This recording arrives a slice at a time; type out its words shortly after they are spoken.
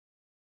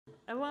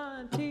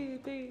1, 2,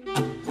 3.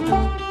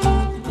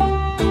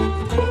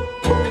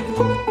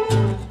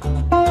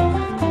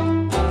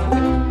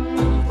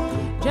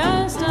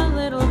 Just a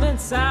little bit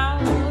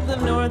south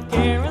of North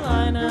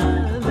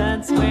Carolina,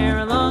 that's where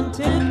I long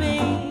to be.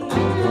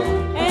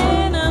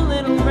 In a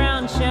little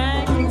brown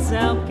shack in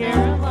South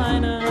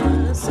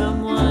Carolina,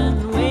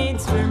 someone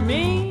waits for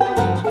me.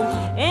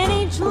 In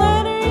each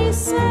letter he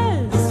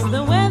says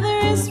the weather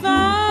is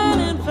fine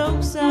and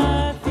folks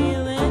are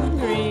feeling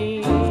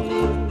green.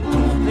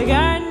 The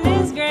garden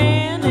is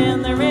grand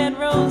and the red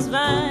rose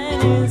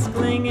vine is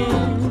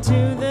clinging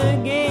to the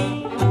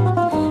gate.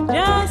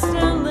 Just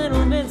a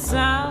little bit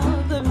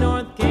south of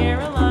North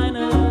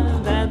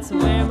Carolina, that's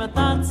where my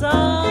thoughts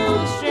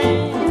all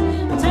stray.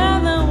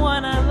 Tell the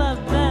one I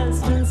love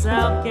best in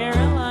South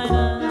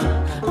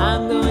Carolina,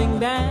 I'm going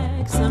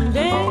back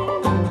someday.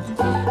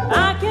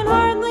 I can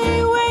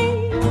hardly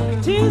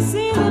wait to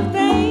see the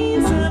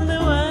face of the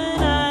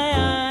one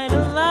I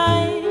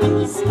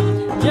idolize.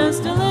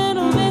 Just a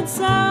little bit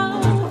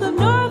south of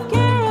North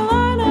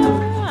Carolina,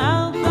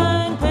 I'll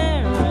find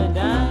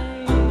paradise.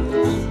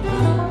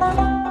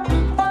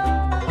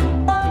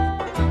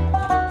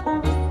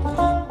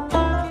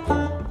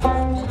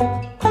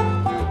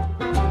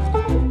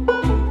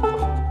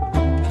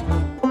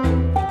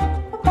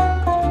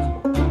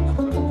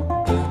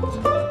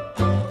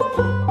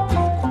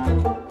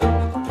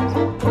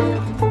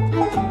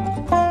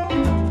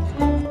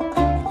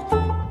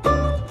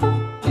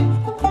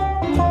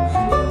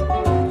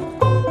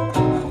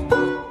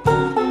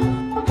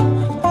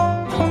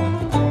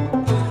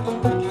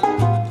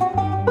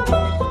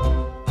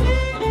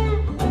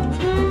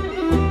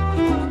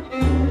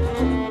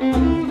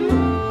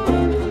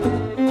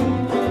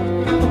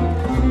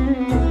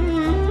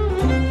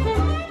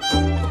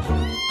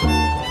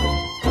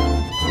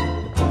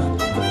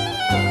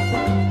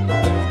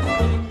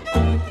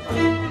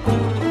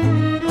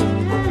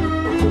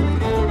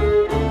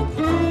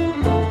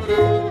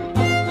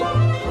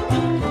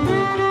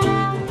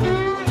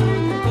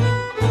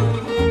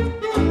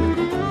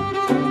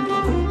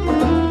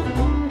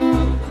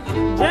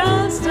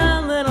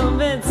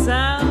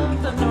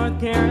 South of North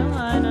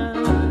Carolina,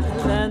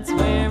 that's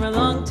where I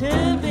long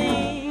to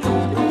be.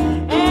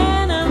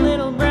 In a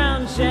little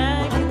brown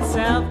shack in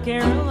South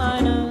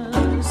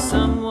Carolina,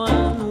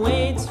 someone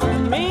waits for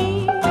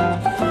me.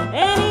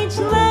 In each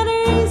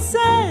letter he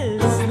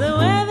says the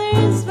weather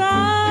is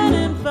fine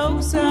and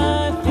folks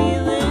are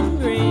feeling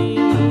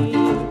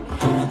green.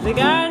 The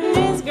garden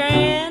is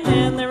grand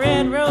and the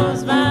red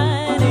rose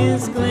vine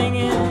is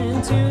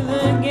clinging to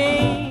the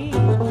gate.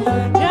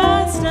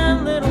 Just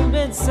a little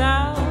bit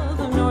south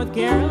North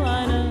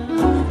Carolina,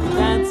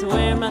 that's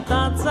where my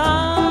thoughts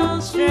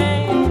all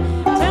stray.